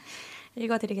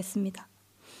 읽어드리겠습니다.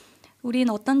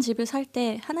 우린 어떤 집을 살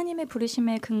때 하나님의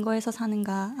부르심에 근거해서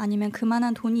사는가 아니면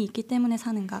그만한 돈이 있기 때문에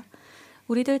사는가.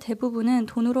 우리들 대부분은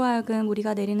돈으로 하여금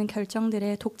우리가 내리는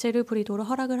결정들에 독재를 부리도록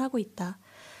허락을 하고 있다.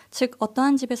 즉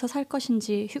어떠한 집에서 살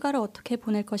것인지, 휴가를 어떻게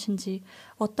보낼 것인지,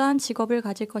 어떠한 직업을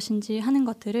가질 것인지 하는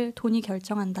것들을 돈이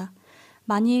결정한다.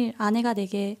 만일 아내가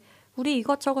내게 우리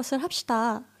이것저것을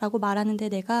합시다 라고 말하는데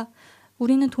내가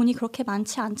우리는 돈이 그렇게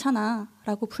많지 않잖아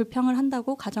라고 불평을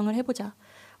한다고 가정을 해보자.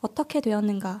 어떻게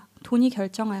되었는가? 돈이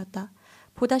결정하였다.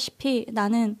 보다시피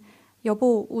나는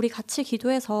여보, 우리 같이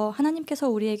기도해서 하나님께서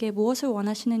우리에게 무엇을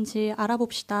원하시는지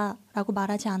알아봅시다 라고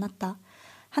말하지 않았다.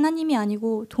 하나님이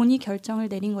아니고 돈이 결정을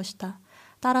내린 것이다.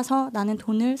 따라서 나는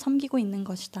돈을 섬기고 있는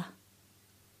것이다.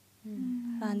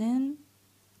 라는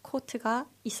코트가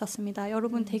있었습니다.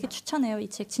 여러분 되게 추천해요. 이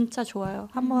책 진짜 좋아요.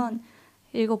 한번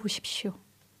읽어보십시오.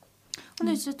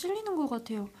 근데 진짜 찔리는 것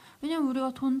같아요. 왜냐면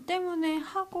우리가 돈 때문에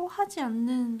하고 하지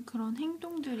않는 그런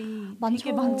행동들이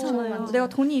되게 많잖아요. 맞아요. 내가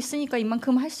돈이 있으니까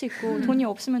이만큼 할 수 있고 돈이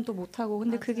없으면 또 못하고.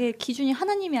 근데 그게 기준이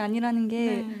하나님이 아니라는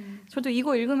게 저도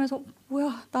이거 읽으면서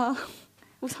뭐야 나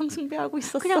우상 숭배하고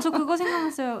있었어. 그냥 저 그거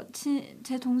생각났어요.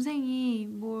 제 동생이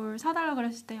뭘 사달라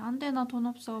그랬을 때 안 돼, 나 돈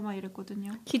없어 막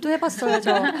이랬거든요. 기도해봤어요.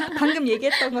 저 방금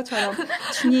얘기했던 것처럼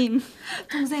주님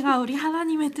동생아, 우리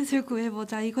하나님의 뜻을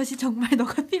구해보자. 이것이 정말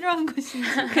너가 필요한 것인지.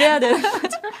 그래야 되는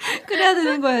그래야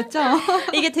되는 거였죠.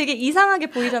 이게 되게 이상하게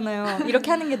보이잖아요.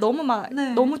 이렇게 하는 게 너무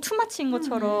네. 너무 투마치인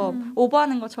것처럼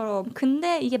오버하는 것처럼.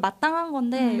 근데 이게 마땅한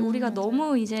건데 우리가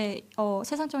너무 이제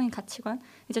세상적인 가치관,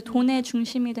 이제 돈의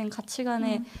중심이 된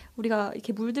가치관에 우리가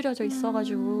이렇게 물들여져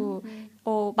있어가지고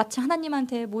마치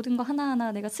하나님한테 모든 거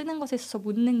하나하나 내가 쓰는 것에 있어서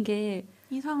묻는 게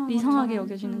이상하게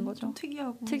여겨지는 거죠. 좀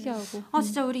특이하고.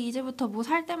 진짜 우리 이제부터 뭐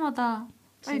살 때마다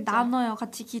빨리 진짜. 나눠요.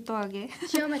 같이 기도하게.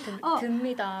 시험에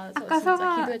듭니다. 저 아까 진짜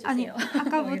성아 기도해 주세요.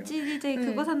 아까 모찌 DJ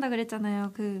그거 산다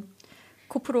그랬잖아요.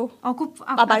 고프로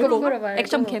말고 고프로 말고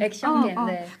액션캠. 액션캠.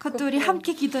 네. 그것도 우리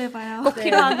함께 기도해봐요. 꼭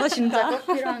필요한 진짜 것인가?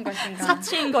 꼭 필요한 것인가?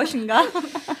 사치인 것인가?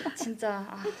 진짜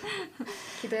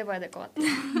기도해봐야 될 것 같아요.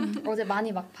 어제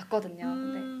많이 막 봤거든요.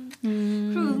 근데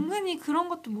그리고 은근히 그런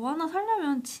것도 뭐 하나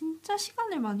사려면 진짜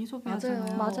시간을 많이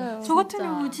소비하잖아요. 맞아요. 저 같은 진짜.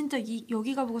 경우 진짜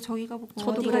여기 가보고 저기 가보고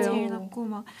저도 어디가 그래요. 제일 낫고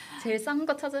막 제일 싼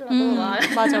거 찾으려고 막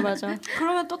맞아.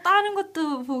 그러면 또 다른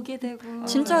것도 보게 되고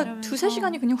진짜 이러면서. 두세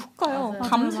시간이 그냥 훅 가요. 맞아요.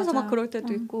 밤새서 맞아요. 막 그럴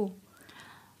때도 있고.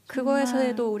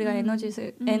 그거에서도 우리가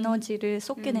에너지를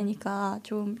쏟게 되니까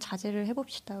좀 자제를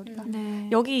해봅시다 우리가. 네.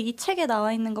 여기 이 책에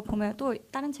나와 있는 거 보면 또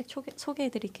다른 책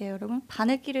소개해드릴게요, 여러분.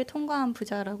 바늘길을 통과한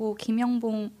부자라고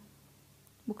김영봉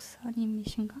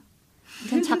목사님이신가?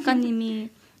 아무튼 작가님이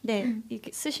네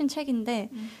이렇게 쓰신 책인데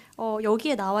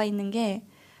여기에 나와 있는 게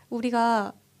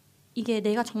우리가 이게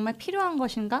내가 정말 필요한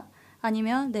것인가?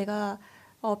 아니면 내가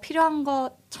필요한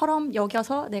것처럼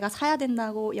여겨서 내가 사야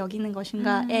된다고 여기는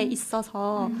것인가에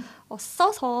있어서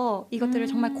써서 이것들을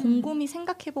정말 곰곰이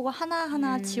생각해보고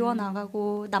하나하나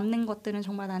지워나가고 남는 것들은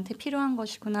정말 나한테 필요한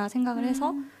것이구나 생각을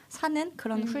해서 사는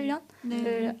그런 훈련을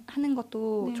네. 하는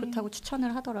것도 네. 좋다고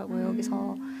추천을 하더라고요.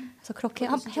 여기서 그래서 그렇게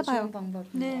그것도 진짜 해봐요. 좋은 방법인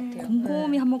네. 것 같아요.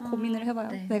 곰곰이 네. 한번 고민을 해봐요.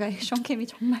 네. 내가 액션캠이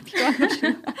정말 필요한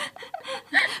것인가.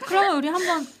 그러면 우리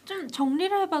한번 좀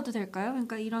정리를 해봐도 될까요?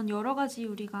 그러니까 이런 여러 가지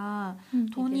우리가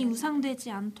돈이 얘기를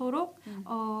우상되지 않도록 음.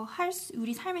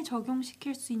 우리 삶에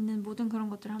적용시킬 수 있는 모든 그런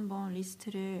것들을 한번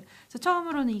리스트를. 그래서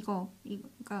처음으로는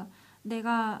그러니까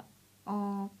내가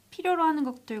필요로 하는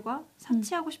것들과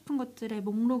사치하고 싶은 것들의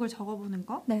목록을 적어보는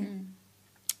거. 네.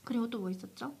 그리고 또 뭐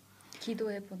있었죠?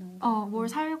 기도해보는 거. 뭘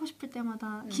살고 싶을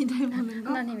때마다 기도해보는 거.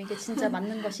 하나님 이게 진짜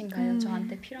맞는 것인가요? 음.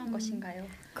 저한테 필요한 것인가요?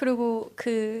 그리고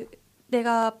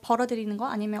내가 벌어들이는 거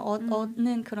아니면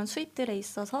얻는 그런 수입들에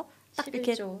있어서 딱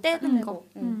이렇게 11조 떼는 떼는 거.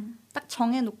 딱 거.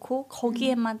 정해놓고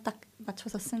거기에만 딱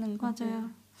맞춰서 쓰는 거. 맞아요.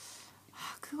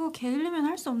 그거 게으르면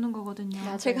할 수 없는 거거든요.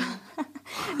 맞아요. 제가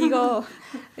이거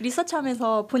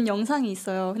리서치하면서 본 영상이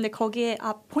있어요. 근데 거기에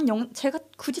제가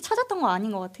굳이 찾았던 거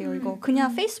아닌 것 같아요. 이거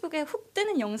그냥 페이스북에 훅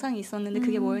뜨는 영상이 있었는데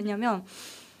그게 뭐였냐면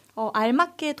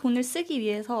알맞게 돈을 쓰기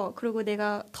위해서 그리고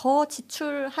내가 더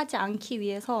지출하지 않기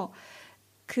위해서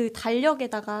그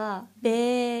달력에다가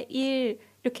매일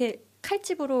이렇게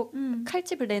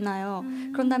칼집을 내놔요.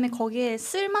 그런 다음에 거기에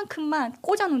쓸 만큼만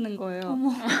꽂아놓는 거예요.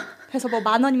 어머. 그래서 뭐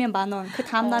 10,000원이면 10,000원, 그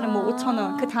다음 날은 뭐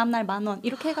 5,000원, 그 다음 날 10,000원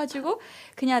이렇게 해가지고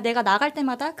그냥 내가 나갈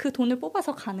때마다 그 돈을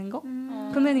뽑아서 가는 거.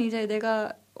 그러면 이제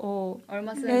내가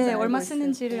얼마 쓰는지 알고 얼마 있을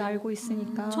쓰는지를 때. 알고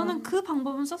있으니까. 저는 그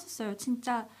방법은 썼었어요.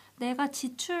 진짜 내가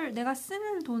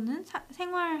쓰는 돈은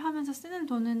생활하면서 쓰는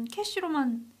돈은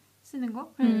캐시로만 쓰는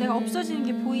거. 내가 없어지는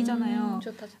게 보이잖아요.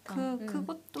 좋다.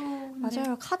 그것도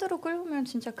맞아요. 카드로 끌면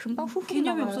진짜 금방 훅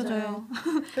개념이 나가요. 없어져요.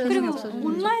 개념이 그리고 없어지는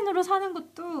온라인으로 사는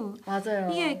것도 맞아요.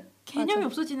 이게 개념이 맞아.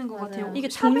 없어지는 것 맞아요. 같아요. 이게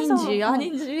샵에서, 돈인지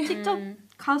아닌지. 직접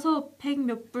가서 100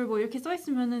 몇 불 뭐 이렇게 써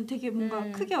있으면은 되게 뭔가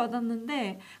크게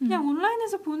와닿는데 그냥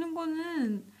온라인에서 보는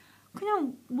거는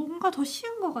그냥 뭔가 더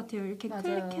쉬운 것 같아요. 이렇게 맞아요.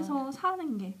 클릭해서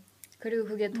사는 게. 그리고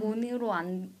그게 돈으로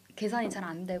계산이 잘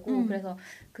안 되고 그래서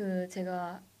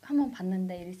제가 한번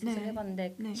봤는데 리서치를 네.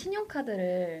 해봤는데 네.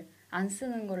 신용카드를 안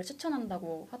쓰는 거를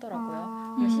추천한다고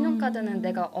하더라고요. 아. 신용카드는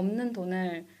내가 없는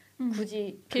돈을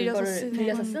굳이 빌려서 그거를 쓰는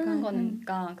빌려서 거니까. 쓰는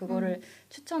거니까 그거를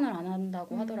추천을 안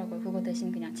한다고 하더라고요. 그거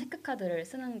대신 그냥 체크카드를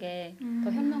쓰는 게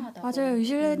더 현명하다고. 맞아요.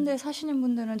 뉴질랜드에 사시는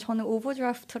분들은 저는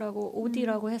오버드라프트라고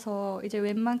OD라고 해서 이제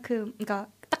웬만큼 그러니까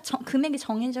딱 금액이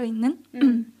정해져 있는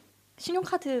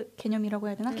신용카드 개념이라고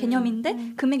해야 되나?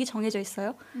 개념인데 금액이 정해져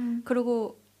있어요.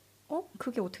 그리고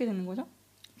그게 어떻게 되는 거죠?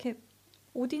 이렇게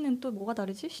OD는 또 뭐가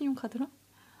다르지? 신용카드랑?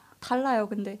 달라요.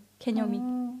 근데 개념이.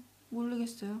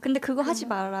 모르겠어요. 근데 그거 하지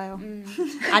말아요.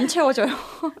 안 채워져요.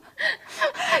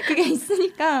 그게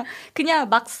있으니까 그냥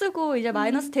막 쓰고 이제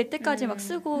마이너스 될 때까지 막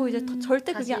쓰고 이제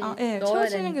절대 그게 다시 넣어야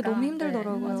채워지는 게 되니까. 너무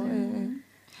힘들더라고요. 네, 맞아요. 예.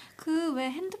 그 왜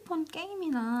핸드폰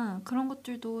게임이나 그런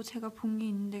것들도 제가 본 게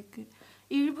있는데 그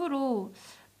일부러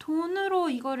돈으로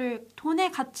이거를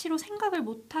돈의 가치로 생각을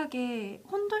못하게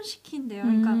혼돈시킨대요.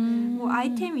 그러니까 뭐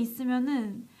아이템이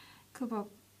있으면은 그 막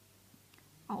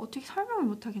어떻게 설명을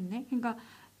못하겠네. 그러니까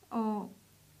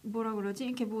뭐라 그러지?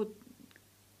 이렇게 뭐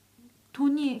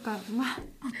돈이 그러니까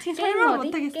어떻게 설명을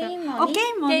못하겠어요.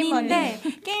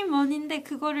 게임 머니인데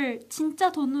그거를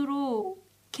진짜 돈으로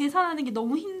계산하는 게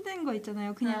너무 힘든 거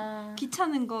있잖아요. 그냥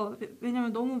귀찮은 거.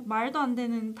 왜냐면 너무 말도 안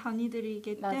되는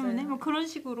단위들이기 때문에 뭐 그런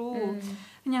식으로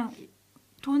그냥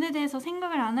돈에 대해서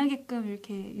생각을 안 하게끔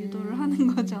이렇게 유도를 하는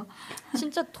거죠.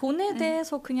 진짜 돈에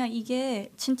대해서 그냥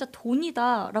이게 진짜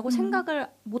돈이다라고 생각을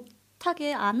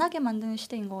못하게 안 하게 만드는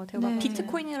시대인 것 같아요. 막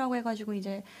비트코인이라고 해가지고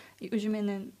이제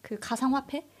요즘에는 그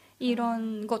가상화폐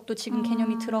이런 것도 지금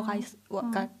개념이 들어가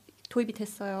그러니까 도입이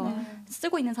됐어요.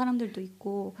 쓰고 있는 사람들도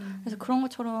있고 그래서 그런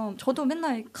것처럼 저도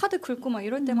맨날 카드 긁고 막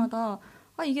이럴 때마다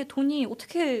이게 돈이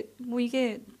어떻게 뭐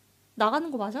이게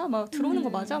나가는 거 맞아? 막 들어오는 거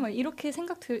맞아? 막 이렇게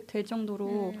생각될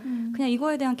정도로 그냥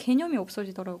이거에 대한 개념이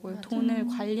없어지더라고요. 맞아. 돈을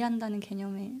관리한다는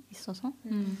개념에 있어서.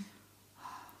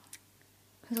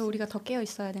 그래서 우리가 더 깨어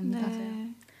있어야 됩니다.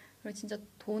 네. 그리고 진짜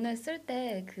돈을 쓸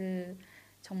때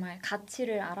정말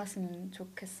가치를 알았으면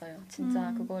좋겠어요.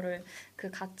 진짜 그거를 그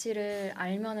가치를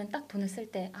알면은 딱 돈을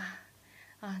쓸 때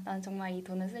난 정말 이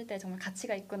돈을 쓸 때 정말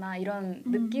가치가 있구나 이런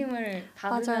느낌을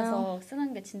받으면서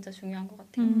쓰는 게 진짜 중요한 것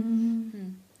같아요.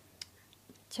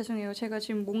 죄송해요. 제가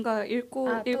지금 뭔가 또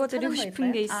읽어드리고 찾은 거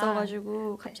싶은 게 있어요?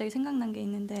 있어가지고 갑자기 생각난 게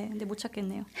있는데 근데 못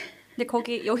찾겠네요.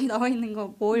 근데 여기 나와 있는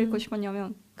거 뭐 읽고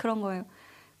싶었냐면 그런 거예요.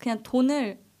 그냥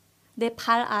돈을 내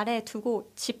발 아래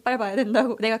두고 짓밟아야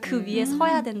된다고. 내가 그 위에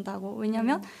서야 된다고.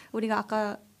 왜냐면 우리가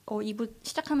아까 2부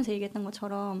시작하면서 얘기했던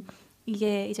것처럼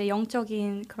이게 이제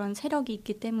영적인 그런 세력이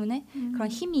있기 때문에 그런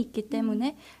힘이 있기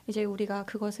때문에 이제 우리가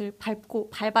그것을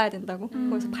밟아야 된다고.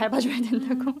 그것을 밟아줘야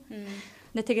된다고.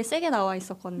 근데 되게 세게 나와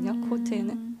있었거든요.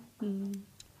 코트에는.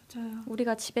 맞아요.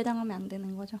 우리가 지배당하면 안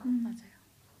되는 거죠. 맞아요.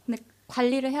 근데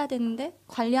관리를 해야 되는데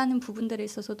관리하는 부분들에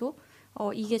있어서도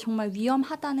이게 정말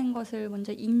위험하다는 것을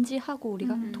먼저 인지하고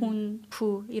우리가 돈,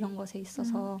 부 이런 것에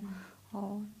있어서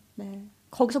네.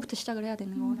 거기서부터 시작을 해야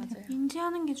되는 것 같아요. 맞아요.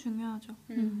 인지하는 게 중요하죠.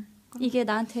 이게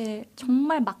나한테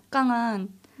정말 막강한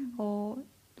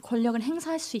권력을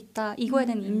행사할 수 있다. 이거에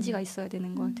대한 인지가 있어야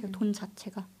되는 것 같아요. 돈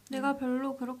자체가. 내가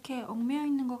별로 그렇게 얽매여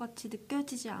있는 것 같이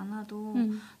느껴지지 않아도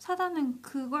사단은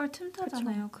그걸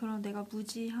틈타잖아요. 그런 내가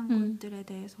무지한 것들에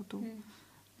대해서도.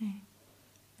 네.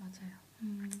 맞아요.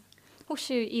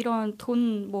 혹시 이런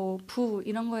돈, 뭐 부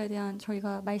이런 거에 대한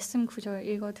저희가 말씀 구절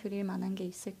읽어드릴 만한 게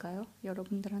있을까요?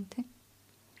 여러분들한테?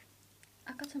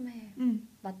 아까 처음에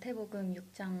마태복음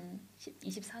 6장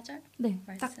 24절 네.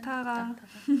 말씀. 낙타가 낙타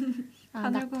그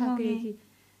바늘구멍에 얘기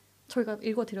저희가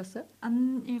읽어드렸어요?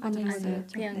 안 아니요. 읽어드렸어요.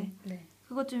 그냥 네. 네.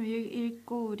 그거 좀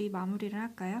읽고 우리 마무리를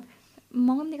할까요?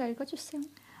 멍언니가 읽어주세요.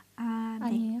 아, 네.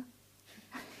 아니에요?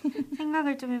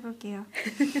 생각을 좀 해볼게요.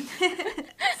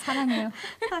 사랑해요.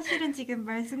 사실은 지금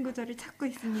말씀 구절을 찾고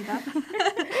있습니다.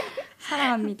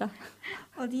 사랑합니다.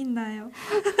 어디 있나요?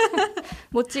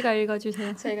 모찌가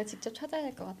읽어주세요. 저희가 직접 찾아야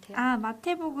될 것 같아요. 아,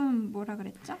 마태복음 뭐라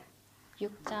그랬죠?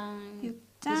 6장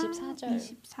 6장 24절.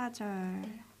 24절.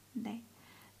 네.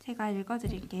 제가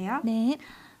읽어드릴게요. 네.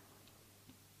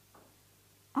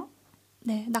 어?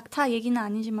 네, 낙타 얘기는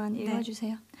아니지만 네.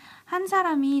 읽어주세요. 한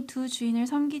사람이 두 주인을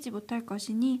섬기지 못할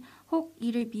것이니 혹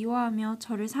이를 미워하며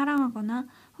저를 사랑하거나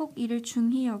혹 이를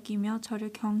중히 여기며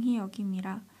저를 경히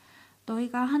여김이라.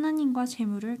 너희가 하나님과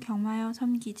재물을 겸하여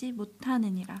섬기지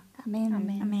못하느니라. 아멘.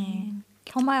 아멘. 아멘.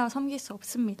 겸하여 섬길 수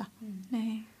없습니다.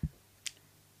 네.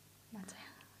 맞아요.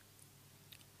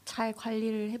 잘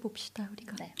관리를 해봅시다,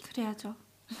 우리가. 네. 그래야죠.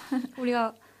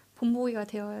 우리가 본보기가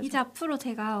되어야죠. 이제 앞으로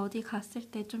제가 어디 갔을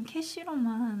때 좀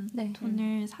캐시로만 네.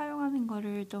 돈을 사용하는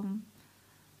거를 좀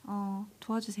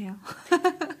도와주세요.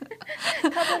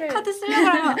 카드를 카드 쓰려고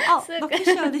하면 쓸 너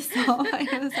캐시 어디 있어?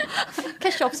 이러면서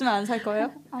캐시 없으면 안 살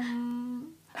거예요?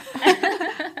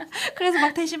 그래서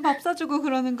막 대신 밥 사주고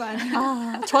그러는 거 아니에요?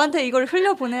 아, 저한테 이걸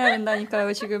흘려보내야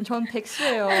된다니까요. 지금 전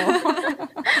백수예요.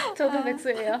 저도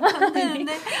백수예요. 안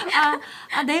되는데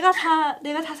내가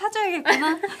다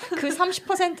사줘야겠구나. 그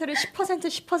 30%를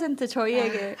 10%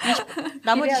 저희에게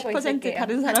나머지 기대하고 10% 있을게요.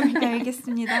 다른 사람이. 네,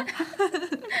 알겠습니다.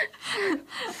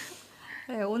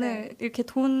 네, 오늘 이렇게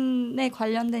돈에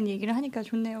관련된 얘기를 하니까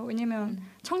좋네요. 왜냐면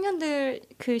청년들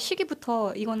그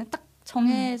시기부터 이거는 딱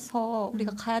정해서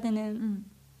우리가 가야 되는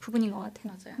부분인 것 같아요.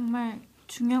 맞아요. 정말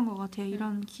중요한 것 같아요.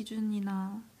 이런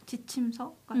기준이나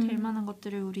지침서가 될 만한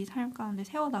것들을 우리 삶 가운데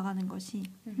세워나가는 것이.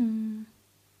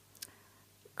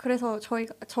 그래서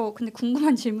저 근데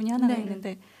궁금한 질문이 하나가 네.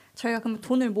 있는데 저희가 그럼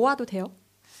돈을 모아도 돼요?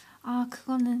 아,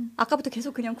 그거는 아까부터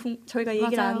계속 그냥 저희가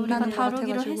얘기를 맞아요. 안 우리가 하는 것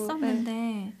다루기로 같아가지고. 했었는데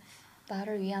네.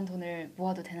 나를 위한 돈을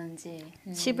모아도 되는지.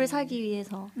 집을 사기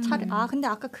위해서 근데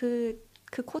아까 그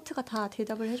코트가 다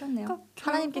대답을 해줬네요. 그러니까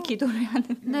하나님께 결국- 기도를 하는.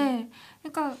 네,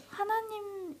 그러니까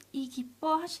하나님이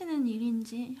기뻐하시는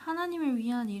일인지 하나님을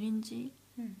위한 일인지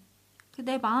그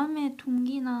내 마음의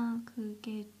동기나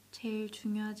그게 제일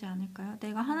중요하지 않을까요?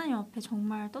 내가 하나님 앞에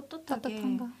정말 떳떳하게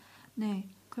따뜻한가? 네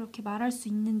그렇게 말할 수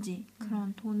있는지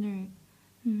그런 돈을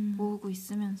모으고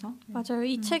있으면서 맞아요.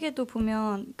 이 책에도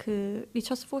보면 그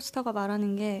리처드 포스터가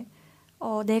말하는 게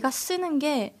내가 쓰는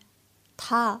게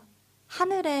다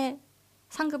하늘에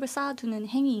상급을 쌓아두는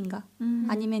행위인가?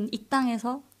 아니면 이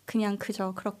땅에서 그냥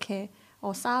그저 그렇게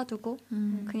쌓아두고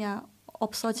그냥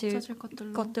없어질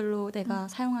것들로 내가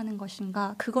사용하는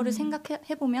것인가? 그거를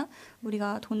생각해보면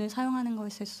우리가 돈을 사용하는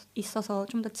것에 있어서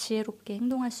좀 더 지혜롭게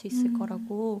행동할 수 있을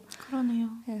거라고. 그러네요.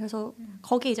 네, 그래서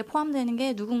거기에 이제 포함되는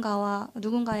게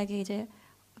누군가에게 이제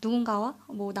누군가와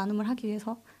뭐 나눔을 하기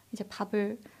위해서 이제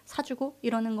밥을 사주고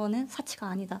이러는 거는 사치가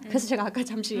아니다. 그래서 제가 아까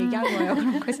잠시 얘기한 거예요.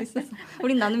 그런 것에 있어서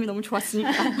우린 나눔이 너무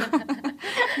좋았으니까.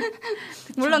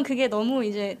 물론 그게 너무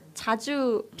이제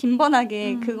자주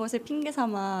빈번하게 그것을 핑계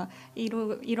삼아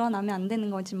일어나면 안 되는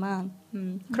거지만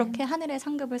그렇게 하늘의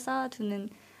상급을 쌓아두는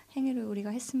행위를 우리가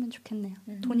했으면 좋겠네요.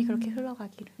 돈이 그렇게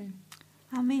흘러가기를.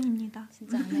 아멘입니다.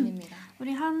 진짜 아멘입니다.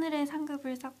 우리 하늘의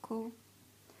상급을 쌓고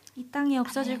이 땅에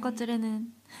없어질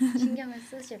것들에는 신경을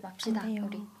쓰지 맙시다. 안 돼요.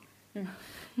 우리.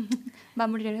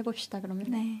 마무리를 해봅시다. 그러면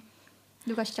네.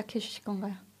 누가 시작해 주실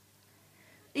건가요?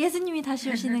 예수님이 다시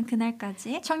오시는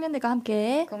그날까지 청년들과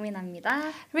함께 고민합니다.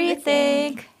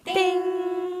 Rethink 띵.